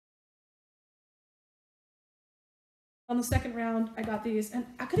On the second round, I got these, and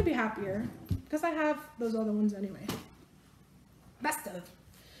I couldn't be happier because I have those other ones anyway. Best of.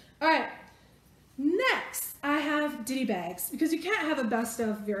 All right, next I have Ditty bags, because you can't have a best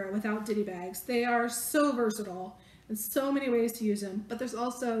of Vera without Ditty bags. They are so versatile and so many ways to use them, but there's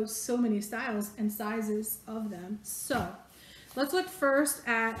also so many styles and sizes of them. So let's look first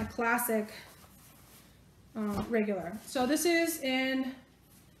at a classic regular. So this is in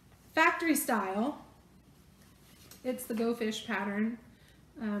factory style. It's the Go Fish pattern,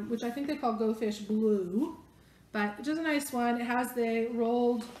 which I think they call Go Fish Blue, but it's just a nice one. It has the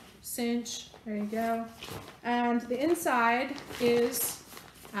rolled cinch, there you go. And the inside is,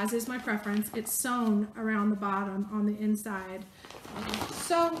 as is my preference, it's sewn around the bottom on the inside.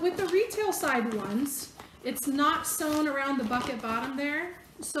 So with the retail side ones, it's not sewn around the bucket bottom there,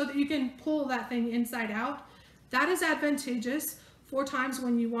 so that you can pull that thing inside out. That is advantageous for times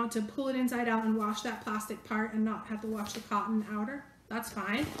when you want to pull it inside out and wash that plastic part and not have to wash the cotton outer. That's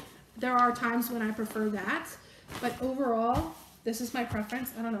fine. There are times when I prefer that, but overall, this is my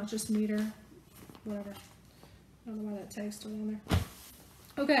preference. I don't know, it's just neat or whatever. I don't know why that tag's still on there.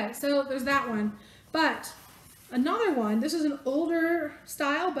 Okay, so there's that one. But another one, this is an older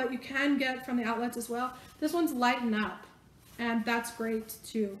style, but you can get from the outlets as well. This one's Lighten Up, and that's great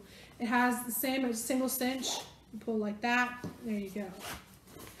too. It has the same as single cinch. You pull like that, there you go.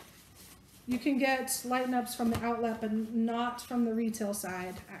 You can get Lighten Ups from the outlet, but not from the retail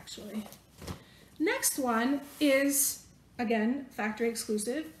side, actually. Next one is, again, factory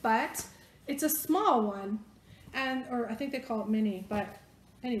exclusive, but it's a small one, or I think they call it mini, but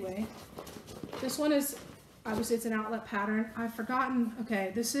anyway, this one is, obviously it's an outlet pattern. I've forgotten,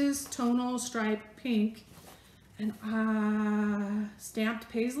 okay, this is Tonal Stripe Pink, and stamped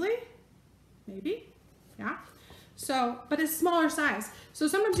Paisley, maybe, yeah. So, but it's smaller size. So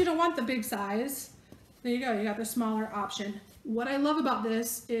sometimes you don't want the big size. There you go, you got the smaller option. What I love about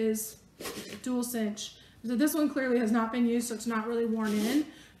this is dual cinch. So this one clearly has not been used, so it's not really worn in,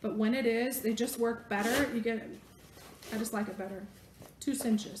 but when it is, they just work better. You get, I just like it better. 2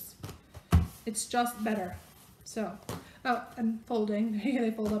 cinches. It's just better. So, oh, and folding,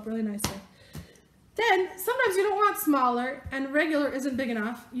 they fold up really nicely. Then sometimes you don't want smaller, and regular isn't big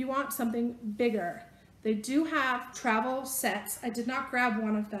enough. You want something bigger. They do have travel sets. I did not grab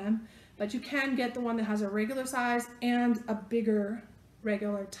one of them, but you can get the one that has a regular size and a bigger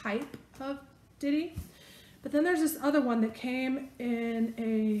regular type of Ditty. But then there's this other one that came in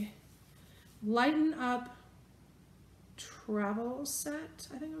a Lighten Up travel set,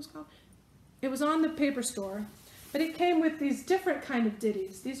 I think it was called. It was on the paper store, but it came with these different kind of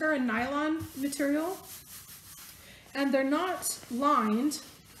ditties. These are a nylon material, and they're not lined,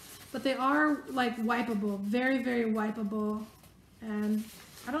 but they are like wipeable, very, very wipeable. And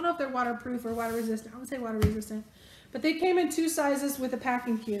I don't know if they're waterproof or water resistant. I would say water resistant, but they came in 2 sizes with a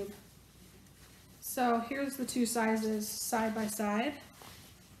packing cube. So here's the 2 sizes side by side.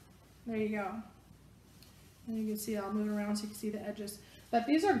 There you go. And you can see, I'll move it around so you can see the edges. But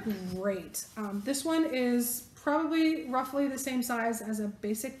these are great. This one is probably roughly the same size as a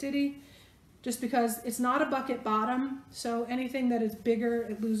basic Ditty, just because it's not a bucket bottom, so anything that is bigger,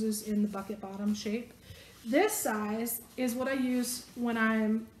 it loses in the bucket bottom shape. This size is what I use when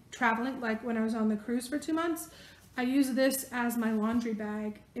I'm traveling, like when I was on the cruise for 2 months. I use this as my laundry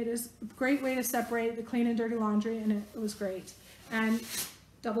bag. It is a great way to separate the clean and dirty laundry, and it was great. And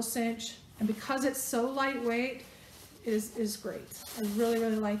double cinch, and because it's so lightweight, it is great. I really,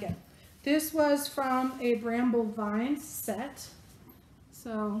 really like it. This was from a Bramble vine set,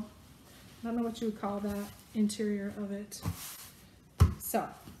 so I don't know what you would call that interior of it. So,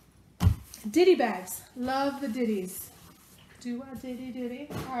 Ditty bags. Love the ditties. Do a ditty ditty.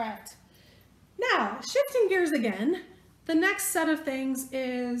 All right. Now, shifting gears again, the next set of things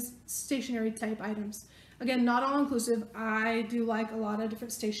is stationery type items. Again, not all inclusive. I do like a lot of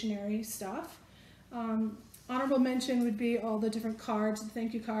different stationery stuff. Honorable mention would be all the different cards, the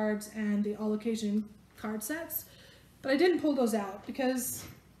thank you cards, and the all occasion card sets. But I didn't pull those out because,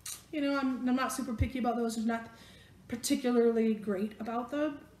 you know, I'm not super picky about those. I'm not particularly great about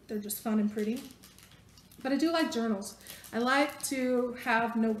them. They're just fun and pretty. But I do like journals. I like to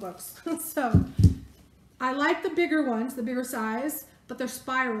have notebooks. So I like the bigger ones, the bigger size, but they're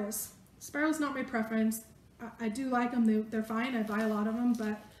spirals. Spirals not my preference. I do like them. They're fine. I buy a lot of them,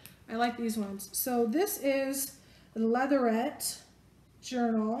 but I like these ones. So this is the Leatherette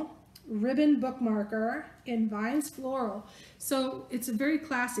Journal Ribbon Bookmarker in Vines Floral. So it's a very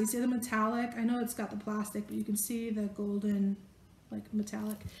classy. See the metallic? I know it's got the plastic, but you can see the golden, like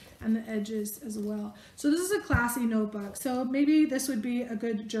metallic, and the edges as well. So this is a classy notebook. So maybe this would be a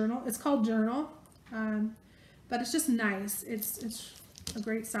good journal. It's called Journal. but it's just nice. It's a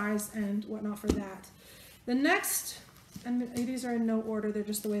great size and whatnot for that. The next, and these are in no order, they're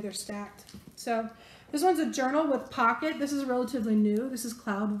just the way they're stacked. So this one's a journal with pocket. This is relatively new. This is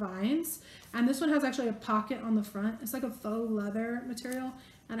Cloud Vines. And this one has actually a pocket on the front. It's like a faux leather material,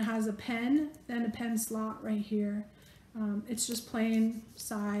 and it has a pen and a pen slot right here. It's just plain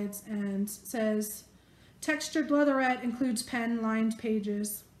sides and says, textured leatherette includes pen lined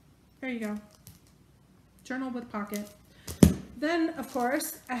pages. There you go. Journal with pocket. Then, of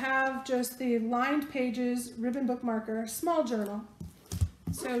course, I have just the lined pages ribbon bookmarker small journal.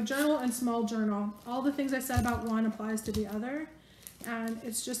 So journal and small journal. All the things I said about one applies to the other, and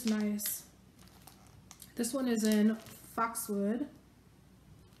it's just nice. This one is in Foxwood.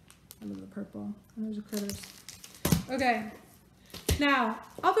 I love the purple. And there's the critters. Okay. Now,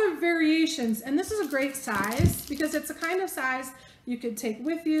 other variations, and this is a great size because it's a kind of size you could take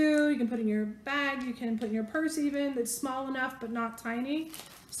with you. You can put in your bag. You can put in your purse even. It's small enough but not tiny.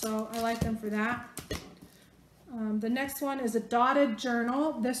 So I like them for that. The next one is a dotted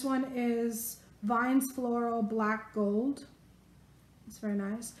journal. This one is Vines Floral Black Gold. It's very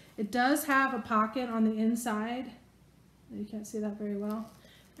nice. It does have a pocket on the inside. You can't see that very well.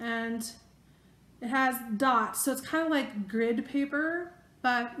 And it has dots. So it's kind of like grid paper,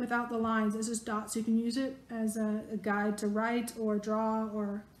 but without the lines. It's just dots. So you can use it as a guide to write or draw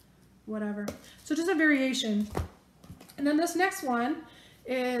or whatever. So just a variation. And then this next one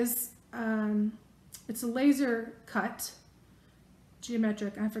is, it's a laser cut,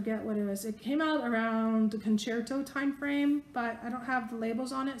 geometric. I forget what it was. It came out around the concerto time frame, but I don't have the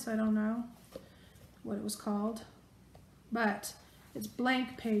labels on it, so I don't know what it was called. But it's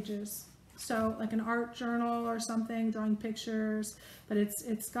blank pages. So like an art journal or something, drawing pictures, but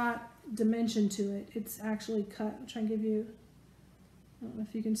it's got dimension to it. It's actually cut. I'm trying to give you, I don't know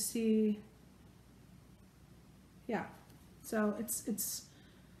if you can see. Yeah, so it's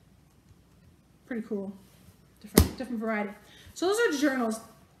pretty cool, different variety. So those are journals.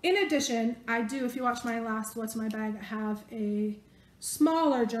 In addition, I do, if you watch my last What's in My Bag, I have a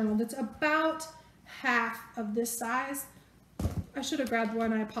smaller journal that's about half of this size. I should have grabbed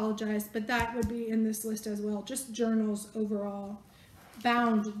one, I apologize, but that would be in this list as well. Just journals overall,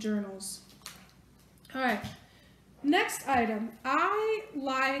 bound journals. All right, next item. I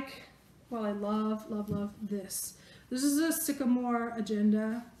like, well, I love this. This is a Sycamore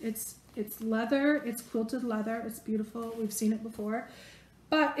agenda. It's leather, it's quilted leather, it's beautiful, we've seen it before.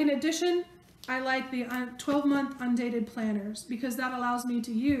 But in addition, I like the 12-month undated planners because that allows me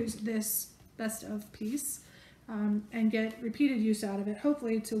to use this best of piece and get repeated use out of it,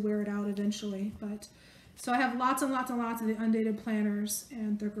 hopefully to wear it out eventually. But so I have lots and lots and lots of the undated planners,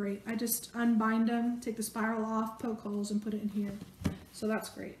 and they're great. I just unbind them, take the spiral off, poke holes, and put it in here. So that's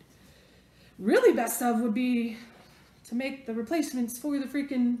great. Really best of would be to make the replacements for the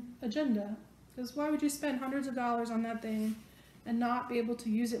freaking agenda, because why would you spend hundreds of dollars on that thing and not be able to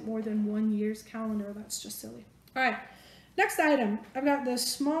use it more than 1 year's calendar? That's just silly. All right, next item. I've got the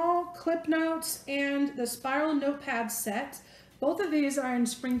small clip notes and the spiral notepad set. Both of these are in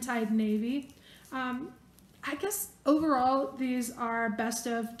Springtide Navy. I guess overall these are best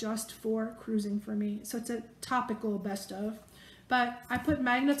of just for cruising for me, so it's a topical best of. But I put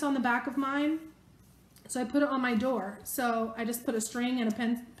magnets on the back of mine, so I put it on my door. So I just put a string and a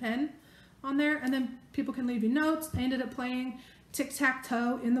pen on there, and then people can leave you notes. I ended up playing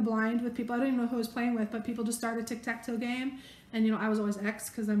tic-tac-toe in the blind with people. I don't even know who I was playing with, but people just started a tic-tac-toe game. And you know, I was always X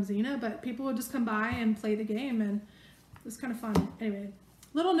because I'm Xena, but people would just come by and play the game, and it was kind of fun. Anyway,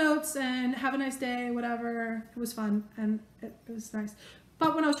 little notes and have a nice day, whatever. It was fun, and it was nice.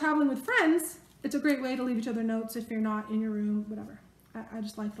 But when I was traveling with friends, it's a great way to leave each other notes if you're not in your room, whatever. I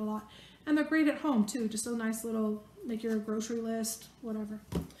just liked it a lot. And they're great at home too, just a nice little, make your grocery list, whatever.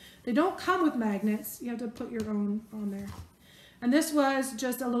 They don't come with magnets, you have to put your own on there. And this was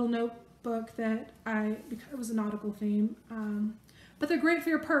just a little notebook that because it was a nautical theme, but they're great for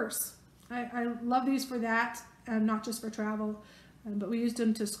your purse. I love these for that, and not just for travel, but we used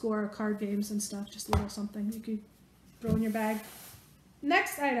them to score card games and stuff, just a little something you could throw in your bag.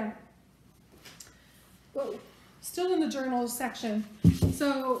 Next item. Whoa, still in the journals section.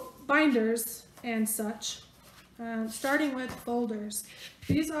 So binders and such, starting with folders.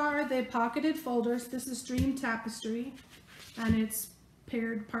 These are the pocketed folders. This is Dream Tapestry, and it's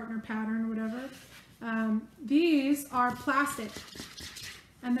paired partner pattern or whatever. These are plastic,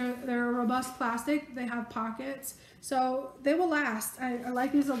 and they're a robust plastic. They have pockets, so they will last. I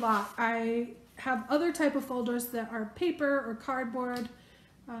like these a lot. I have other type of folders that are paper or cardboard,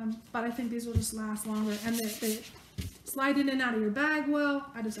 but I think these will just last longer, and they slide in and out of your bag well.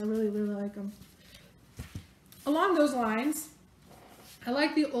 I really like them. along those lines, I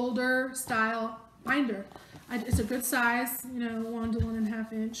like the older style binder. It's a good size, you know, 1 to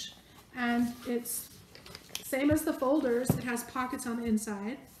 1.5 inch, and it's same as the folders. It has pockets on the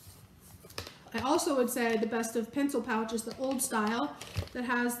inside. I also would say the best of pencil pouch is the old style that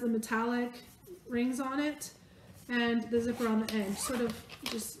has the metallic rings on it and the zipper on the end. Sort of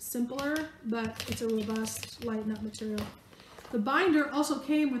just simpler, but it's a robust lighten up material. The binder also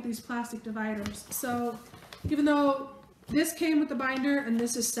came with these plastic dividers. So even though this came with the binder and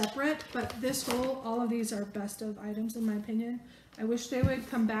this is separate, but this whole, all of these are best of items in my opinion. I wish they would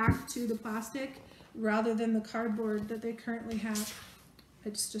come back to the plastic rather than the cardboard that they currently have.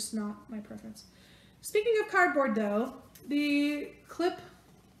 It's just not my preference. Speaking of cardboard though, the Clip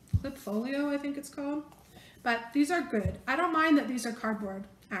Folio, I think it's called, but these are good. I don't mind that these are cardboard,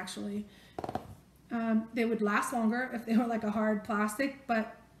 actually. They would last longer if they were like a hard plastic,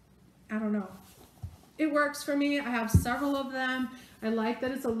 but I don't know. It works for me. I have several of them. I like that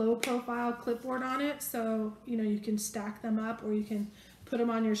it's a low profile clipboard on it, so you know you can stack them up or you can put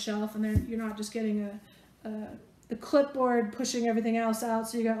them on your shelf, and then you're not just getting the clipboard pushing everything else out,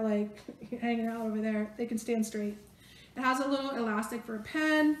 so you got like hanging out over there. They can stand straight. It has a little elastic for a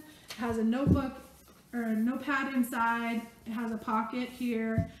pen. It has a notebook or a notepad inside. It has a pocket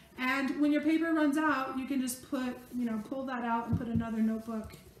here, and when your paper runs out, you can just put, you know, pull that out and put another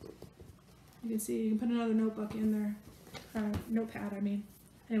notebook. You can see you can put another notebook in there, notepad I mean.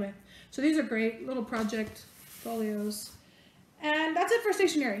 Anyway, so these are great little project folios, and that's it for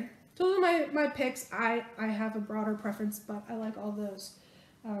stationery. Those are my picks. I have a broader preference, but I like all those.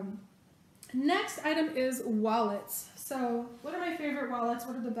 Next item is wallets. So what are my favorite wallets?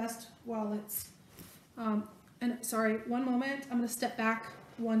 What are the best wallets? And sorry, one moment. I'm going to step back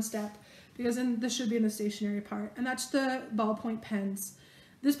one step because then this should be in the stationery part, and that's the ballpoint pens.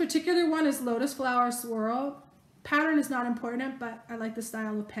 This particular one is Lotus Flower Swirl. Pattern is not important, but I like the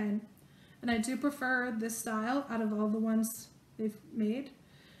style of pen. And I do prefer this style out of all the ones they've made.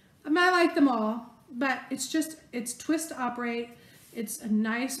 I mean, I like them all, but it's twist to operate. It's a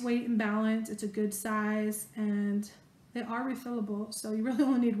nice weight and balance. It's a good size, and they are refillable. So you really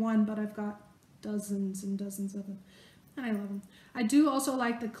only need one, but I've got dozens and dozens of them, and I love them. I do also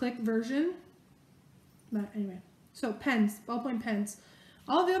like the click version, but anyway. So pens, ballpoint pens.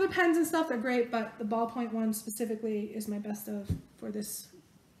 All the other pens and stuff, they're great, but the ballpoint one specifically is my best of for this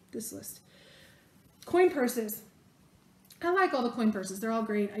list. Coin purses. I like all the coin purses. They're all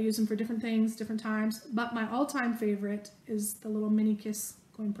great. I use them for different things, different times, but my all-time favorite is the little mini kiss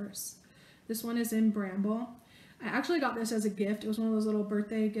coin purse. This one is in Bramble. I actually got this as a gift. It was one of those little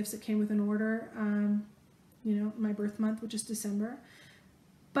birthday gifts that came with an order, you know, my birth month, which is December.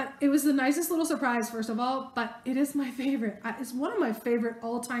 But it was the nicest little surprise, first of all, but it is my favorite. It's one of my favorite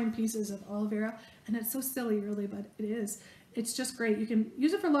all-time pieces of all Vera, and it's so silly, really, but it is. It's just great. You can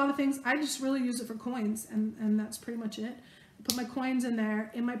use it for a lot of things. I just really use it for coins, and that's pretty much it. I put my coins in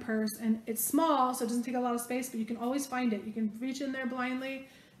there, in my purse, and it's small, so it doesn't take a lot of space, but you can always find it. You can reach in there blindly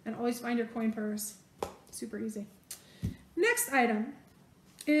and always find your coin purse. Super easy. Next item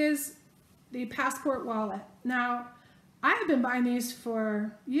is the passport wallet. Now, I have been buying these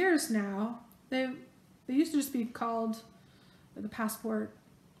for years now. They used to just be called the passport.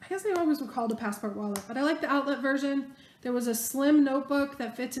 I guess they always were called a passport wallet, but I like the outlet version. There was a slim notebook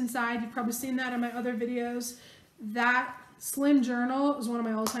that fits inside. You've probably seen that in my other videos. That slim journal is one of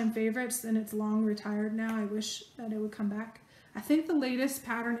my all-time favorites, and it's long retired now. I wish that it would come back. I think the latest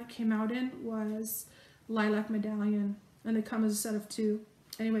pattern it came out in was Lilac Medallion, and they come as a set of 2.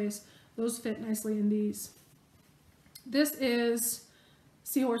 Anyways, those fit nicely in these. This is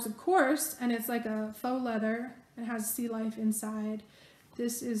Seahorse, of course, and it's like a faux leather. It has sea life inside.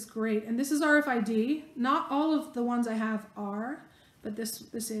 This is great, and this is RFID. Not all of the ones I have are, but this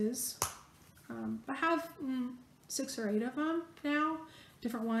is. I have 6 or 8 of them now,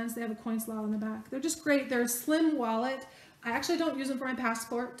 different ones. They have a coin slot on the back. They're just great. They're a slim wallet. I actually don't use them for my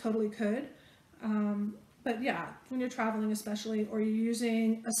passport. Totally could. But yeah, when you're traveling especially, or you're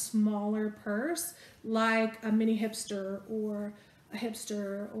using a smaller purse, like a mini hipster or a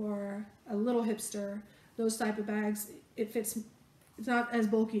hipster or a little hipster, those type of bags, it fits, it's not as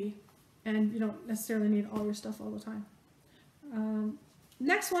bulky, and you don't necessarily need all your stuff all the time.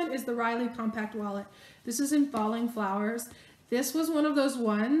 Next one is the Riley Compact Wallet. This is in Falling Flowers. This was one of those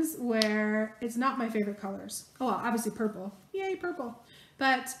ones where it's not my favorite colors. Oh, well, obviously purple. Yay, purple.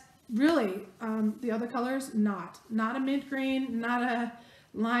 But really, the other colors, not a mint green, not a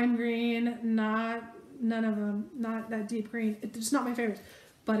lime green, none of them, not that deep green. It's just not my favorite.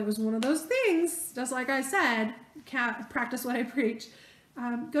 But it was one of those things, just like I said, practice what I preach.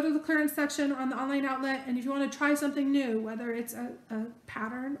 go to the clearance section on the online outlet, and if you want to try something new, whether it's a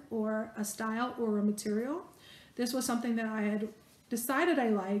pattern or a style or a material, this was something that I had decided I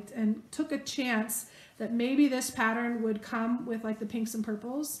liked and took a chance that maybe this pattern would come with like the pinks and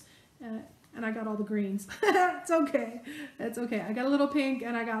purples, and I got all the greens. It's okay. It's okay. I got a little pink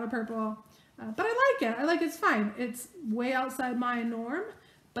and I got a purple, but I like it. I like it's fine. It's way outside my norm,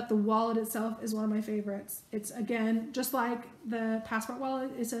 but the wallet itself is one of my favorites. It's, again, just like the passport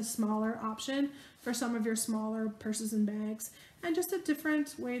wallet, it's a smaller option for some of your smaller purses and bags, and just a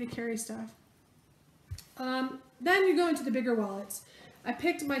different way to carry stuff. Then you go into the bigger wallets. I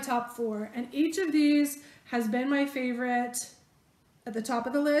picked my top 4, and each of these has been my favorite at the top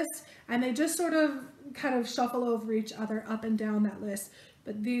of the list, and they just sort of kind of shuffle over each other up and down that list.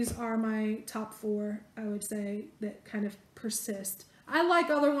 But these are my top 4, I would say, that kind of persist. I like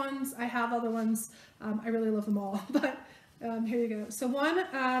other ones. I have other ones. I really love them all, but here you go. So one,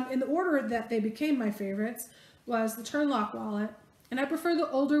 in the order that they became my favorites, was the Turnlock wallet, and I prefer the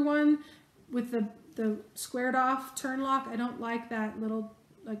older one with the squared off Turnlock. I don't like that little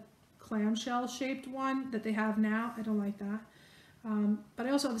like clamshell shaped one that they have now. I don't like that. But I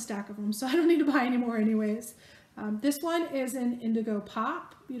also have a stack of them, so I don't need to buy any more anyways. This one is in Indigo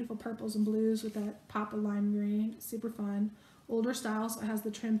Pop, beautiful purples and blues with that pop of lime green, super fun. Older style, so it has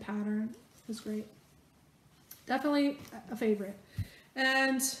the trim pattern. It's great. Definitely a favorite.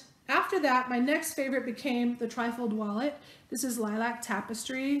 And after that, my next favorite became the Trifold wallet. This is Lilac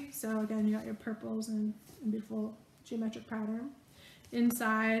Tapestry. So again, you got your purples and beautiful geometric pattern.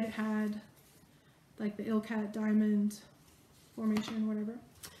 Inside it had like the Ilkat diamond formation, whatever.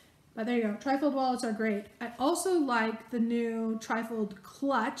 But there you go. Trifold wallets are great. I also like the new Trifold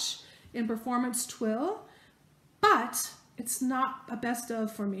clutch in Performance Twill, but it's not a best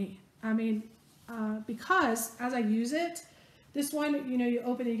of for me. I mean, because as I use it, this one, you know, you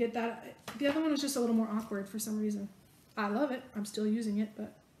open it, you get that. The other one is just a little more awkward for some reason. I love it. I'm still using it,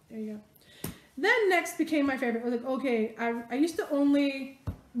 but there you go. Then next became my favorite. I was like, okay, I used to only,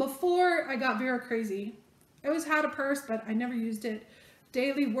 before I got Vera crazy, I always had a purse, but I never used it.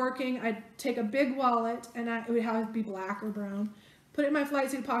 Daily working, I'd take a big wallet, and it would have to be black or brown, put it in my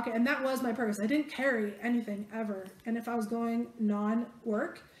flight suit pocket, and that was my purse. I didn't carry anything ever. And if I was going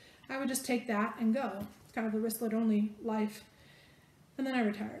non-work, I would just take that and go. It's kind of the wristlet only life. And then I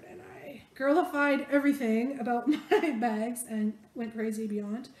retired, and I girlified everything about my bags and went crazy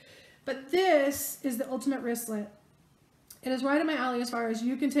beyond. But this is the ultimate wristlet. It is right in my alley as far as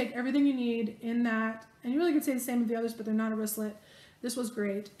you can take everything you need in that, and you really could say the same with the others, but they're not a wristlet. This was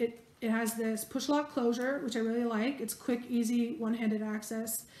great. It has this push lock closure, which I really like. It's quick, easy, one-handed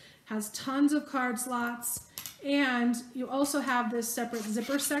access. Has tons of card slots, and you also have this separate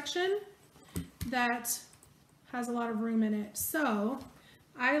zipper section that has a lot of room in it. So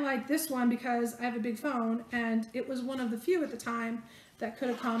I like this one because I have a big phone, and it was one of the few at the time that could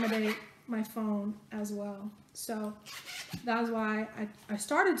accommodate my phone as well. So that's why I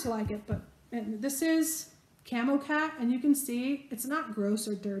started to like it. But this is Camo Cat, and you can see it's not gross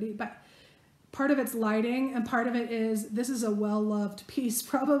or dirty, but part of it's lighting and part of it is this is a well-loved piece,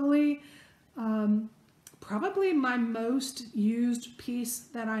 probably my most used piece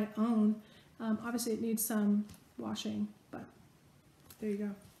that I own. Obviously it needs some washing, but there you go.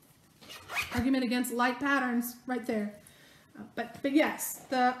 Argument against light patterns right there. But yes,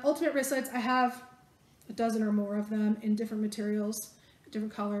 the ultimate wristlets, I have a dozen or more of them in different materials,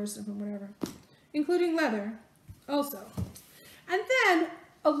 different colors, different whatever, including leather also. And then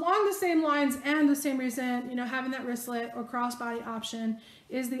along the same lines and the same reason, you know, having that wristlet or crossbody option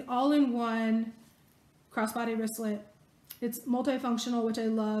is the all-in-one crossbody wristlet. It's multifunctional, which I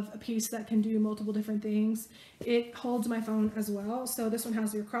love, a piece that can do multiple different things. It holds my phone as well. So this one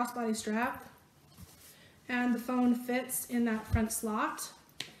has your crossbody strap, and the phone fits in that front slot,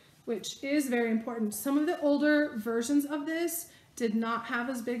 which is very important. Some of the older versions of this did not have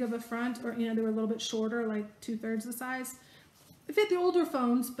as big of a front, or, you know, they were a little bit shorter, like 2/3 the size. It fit the older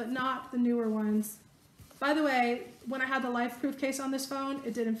phones, but not the newer ones. By the way, when I had the LifeProof case on this phone,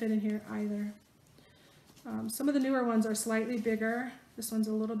 it didn't fit in here either. Some of the newer ones are slightly bigger. This one's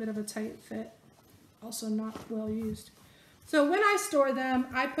a little bit of a tight fit, also not well used. So when I store them,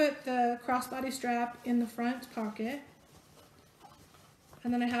 I put the crossbody strap in the front pocket,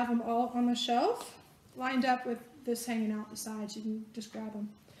 and then I have them all on the shelf, lined up with this hanging out the sides. You can just grab them.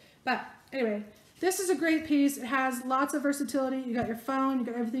 But anyway, this is a great piece. It has lots of versatility. You got your phone, you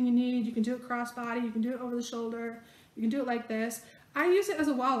got everything you need. You can do it crossbody, you can do it over the shoulder, you can do it like this. I use it as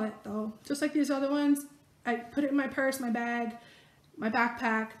a wallet though, just like these other ones. I put it in my purse, my bag, my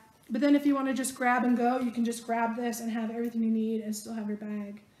backpack. But then if you want to just grab and go, you can just grab this and have everything you need and still have your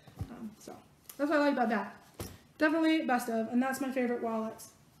bag. So that's what I like about that. Definitely best of, and that's my favorite wallets.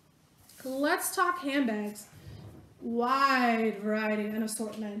 Let's talk handbags. Wide variety and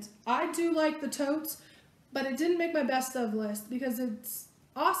assortment. I do like the totes, but it didn't make my best of list because it's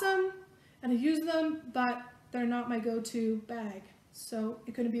awesome and I use them, but they're not my go-to bag. So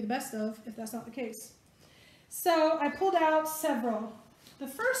it couldn't be the best of if that's not the case. So I pulled out several. The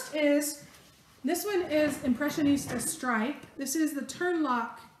first is, this one is Impressionista Stripe. This is the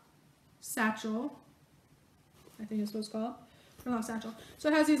Turnlock Satchel, I think it's what it's called. Turnlock Satchel. So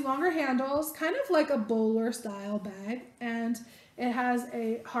it has these longer handles, kind of like a bowler style bag, and it has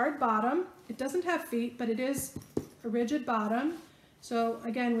a hard bottom. It doesn't have feet, but it is a rigid bottom. So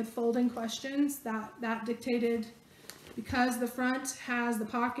again, with folding questions, that dictated, because the front has the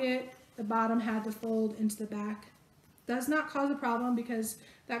pocket, the bottom had to fold into the back. Does not cause a problem because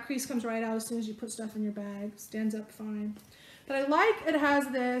that crease comes right out as soon as you put stuff in your bag. Stands up fine. But I like it has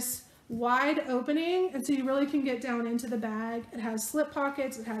this wide opening, and so you really can get down into the bag. It has slip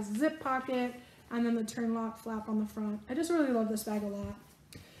pockets, it has zip pocket, and then the Turnlock flap on the front. I just really love this bag a lot.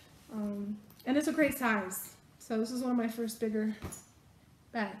 And it's a great size. So this is one of my first bigger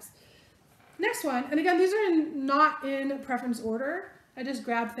bags. Next one, and again, these are not in preference order. I just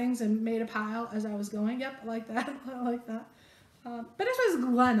grabbed things and made a pile as I was going. Yep, I like that. I like that. But this was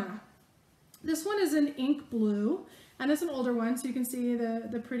Glenna. This one is in ink blue, and it's an older one, so you can see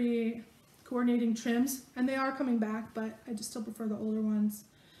the pretty coordinating trims, and they are coming back, but I just still prefer the older ones.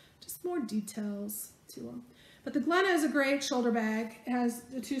 Just more details to them. But the Glenna is a great shoulder bag. It has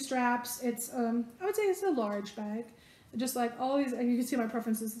the two straps. It's, I would say it's a large bag. Just like all these, you can see my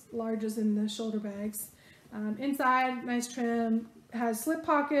preferences large as in the shoulder bags. Inside, nice trim. It has slip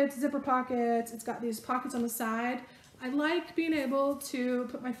pockets, zipper pockets. It's got these pockets on the side. I like being able to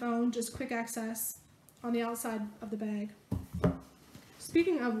put my phone, just quick access, on the outside of the bag.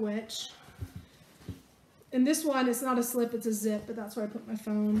 Speaking of which, in this one, it's not a slip, it's a zip, but that's where I put my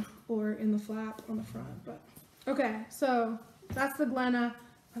phone, or in the flap on the front. But okay, so that's the Glenna.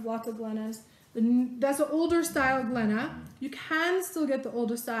 I have lots of Glennas. That's an older style Glenna. You can still get the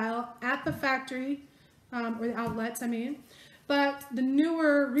older style at the factory, or the outlets, I mean. But the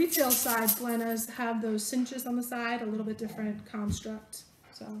newer retail side Glennas have those cinches on the side, a little bit different construct.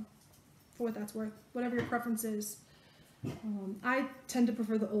 So, for what that's worth, whatever your preference is. I tend to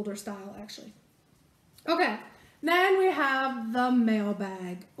prefer the older style, actually. Okay, then we have the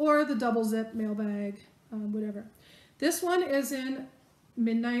Mailbag, or the double zip Mailbag, whatever. This one is in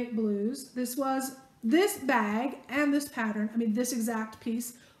Midnight Blues. This bag and this pattern, I mean this exact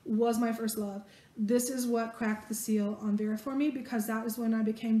piece, was my first love. This is what cracked the seal on Vera for me, because that is when I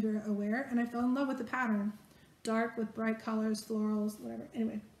became Vera aware and I fell in love with the pattern. Dark with bright colors, florals, whatever.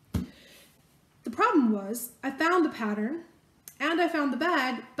 Anyway, the problem was I found the pattern and I found the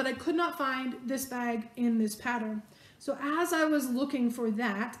bag, but I could not find this bag in this pattern. So as I was looking for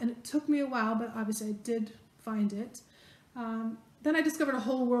that, and it took me a while, but obviously I did find it, then I discovered a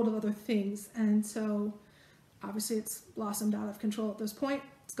whole world of other things. And so obviously it's blossomed out of control at this point.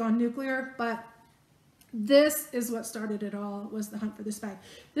 It's gone nuclear, but this is what started it all, was the hunt for this bag.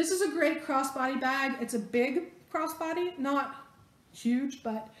 This is a great crossbody bag. It's a big crossbody, not huge,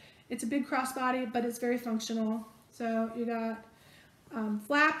 but it's a big crossbody, but it's very functional. So you got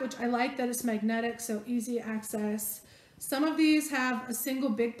flap, which I like that it's magnetic, so easy access. Some of these have a single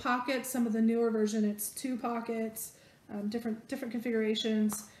big pocket. Some of the newer version, it's two pockets, different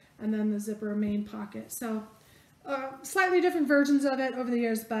configurations, and then the zipper main pocket. So slightly different versions of it over the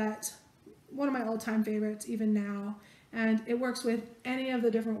years, but one of my all-time favorites even now. And it works with any of the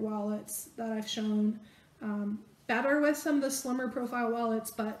different wallets that I've shown. Better with some of the slimmer profile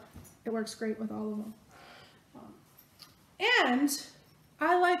wallets, but it works great with all of them. And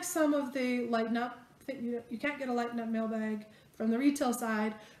I like some of the Lighten Up. You can't get a Lighten Up Mailbag from the retail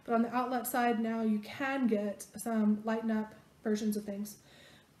side, but on the outlet side now you can get some Lighten Up versions of things.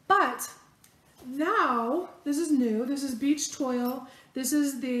 But now, this is new. This is Beach Toil. This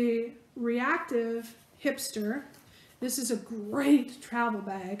is the Reactive Hipster. This is a great travel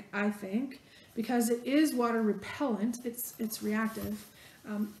bag, I think, because it is water repellent. It's reactive.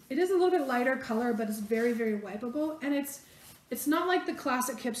 It is a little bit lighter color, but it's very, very wipeable, and it's not like the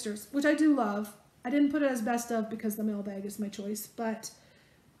classic Hipsters, which I do love. I didn't put it as best of because the Mailbag is my choice, but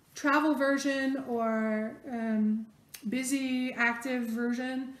travel version or busy active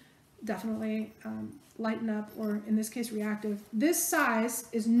version, definitely Lighten Up, or in this case Reactive. This size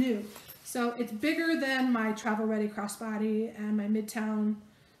is new, so it's bigger than my Travel Ready crossbody and my Midtown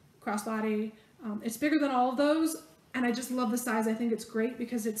crossbody. It's bigger than all of those, And I just love the size. I think it's great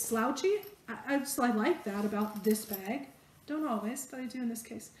because it's slouchy. I like that about this bag. Don't always, but I do in this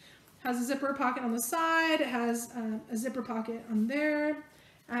case. Has a zipper pocket on the side. It has a zipper pocket on there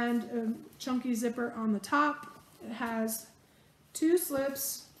and a chunky zipper on the top. It has 2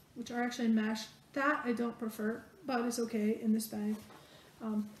 slips, which are actually mesh. That I don't prefer, but it's okay in this bag.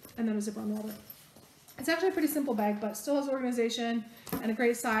 And then a zipper on the other. It's actually a pretty simple bag, but still has organization and a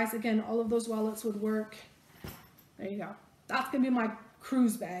great size. Again, all of those wallets would work. There you go. That's going to be my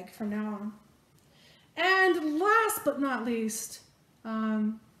cruise bag from now on. And last but not least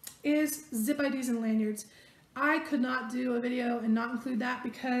is zip IDs and lanyards. I could not do a video and not include that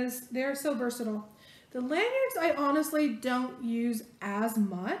because they're so versatile. The lanyards I honestly don't use as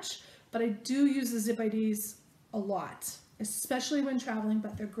much, but I do use the zip IDs a lot, especially when traveling,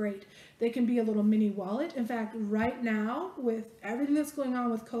 but they're great. They can be a little mini wallet. In fact, right now with everything that's going on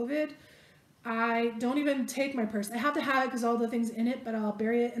with COVID, I don't even take my purse. I have to have it because all the things in it, but I'll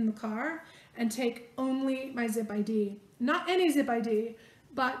bury it in the car and take only my zip ID. Not any zip ID,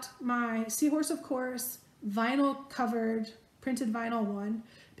 but my Seahorse, of course, vinyl covered, printed vinyl one,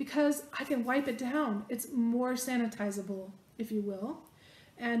 because I can wipe it down. It's more sanitizable, if you will,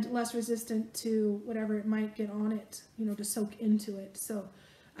 and less resistant to whatever it might get on it, you know, to soak into it. So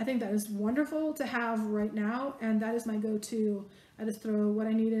I think that is wonderful to have right now, and that is my go-to. I just throw what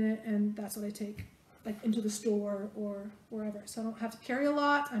I need in it, and that's what I take like into the store or wherever. So I don't have to carry a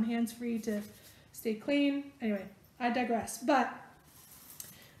lot. I'm hands-free to stay clean. Anyway, I digress. But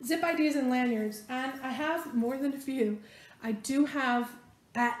zip IDs and lanyards, and I have more than a few. I do have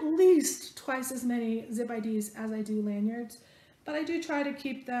at least twice as many zip IDs as I do lanyards, but I do try to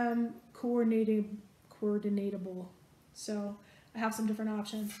keep them coordinatable. So I have some different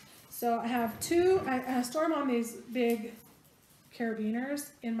options. So I have 2, I store them on these big carabiners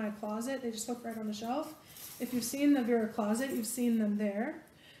in my closet. They just hook right on the shelf. If you've seen the Vera closet, you've seen them there.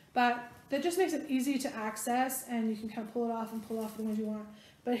 But that just makes it easy to access, and you can kind of pull it off and pull off the ones you want.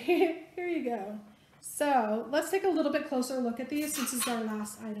 But here you go. So let's take a little bit closer look at these since this is our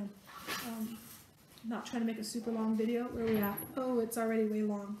last item. I'm not trying to make a super long video. Where are we at? Oh, it's already way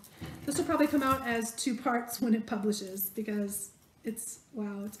long. This will probably come out as 2 parts when it publishes because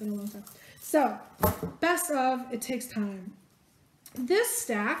wow, it's been a long time. So best of, it takes time. This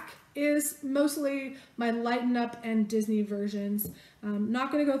stack is mostly my Lighten Up and Disney versions. I'm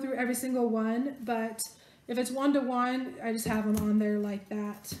not going to go through every single one, but if it's 1-to-1, I just have them on there like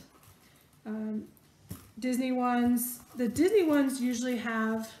that. Disney ones, the Disney ones usually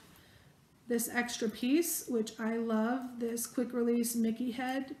have this extra piece, which I love, this quick release Mickey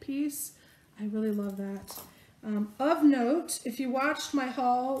head piece. I really love that. Of note, if you watched my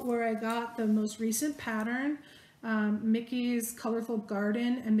haul where I got the most recent pattern, Mickey's Colorful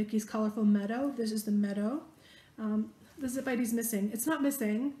Garden and Mickey's Colorful Meadow. This is the Meadow. The zip ID's missing. It's not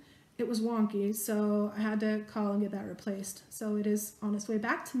missing. It was wonky, so I had to call and get that replaced. So it is on its way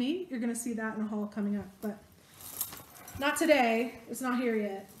back to me. You're going to see that in a haul coming up, but not today. It's not here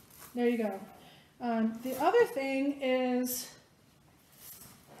yet. There you go. The other thing is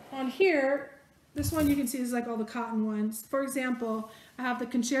on here, this one you can see is like all the cotton ones. For example, I have the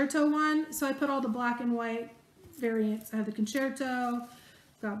Concerto one, so I put all the black and white variants. I have the Concerto,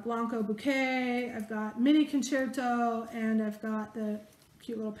 I've got Blanco Bouquet, I've got Mini Concerto, and I've got the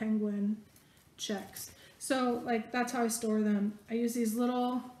cute little penguin checks. So like that's how I store them. I use these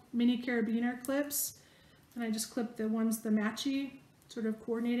little mini carabiner clips, and I just clip the ones, the matchy, sort of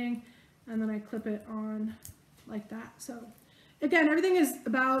coordinating, and then I clip it on like that. So again, everything is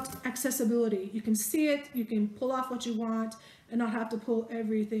about accessibility. You can see it, you can pull off what you want, and not have to pull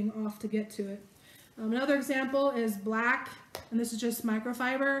everything off to get to it. Another example is black, and this is just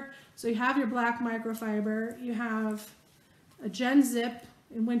microfiber. So you have your black microfiber, you have a Gen Zip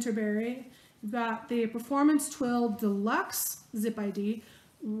in Winterberry, you've got the Performance Twill Deluxe Zip ID,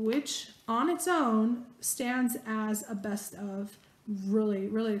 which on its own stands as a best of. Really,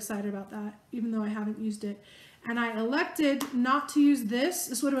 really excited about that, even though I haven't used it. And I elected not to use this.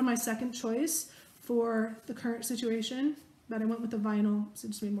 This would have been my second choice for the current situation, but I went with the vinyl, so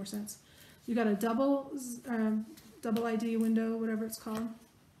it just made more sense. You got a double ID window, whatever it's called,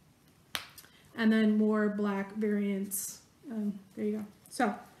 and then more black variants. There you go.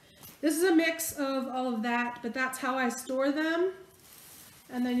 So this is a mix of all of that, but that's how I store them.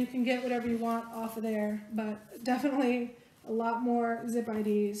 And then you can get whatever you want off of there, but definitely a lot more zip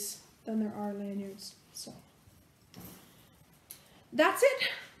IDs than there are lanyards. So that's it.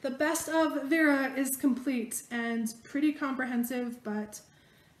 The best of Vera is complete and pretty comprehensive, but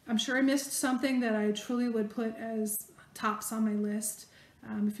I'm sure I missed something that I truly would put as tops on my list.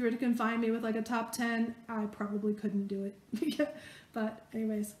 If you were to confine me with like a top 10, I probably couldn't do it. But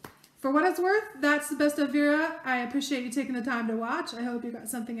anyways, for what it's worth, that's the best of Vera. I appreciate you taking the time to watch. I hope you got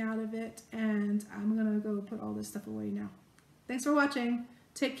something out of it, and I'm gonna go put all this stuff away now. Thanks for watching.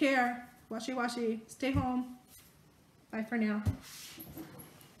 Take care. Washy washy. Stay home. Bye for now.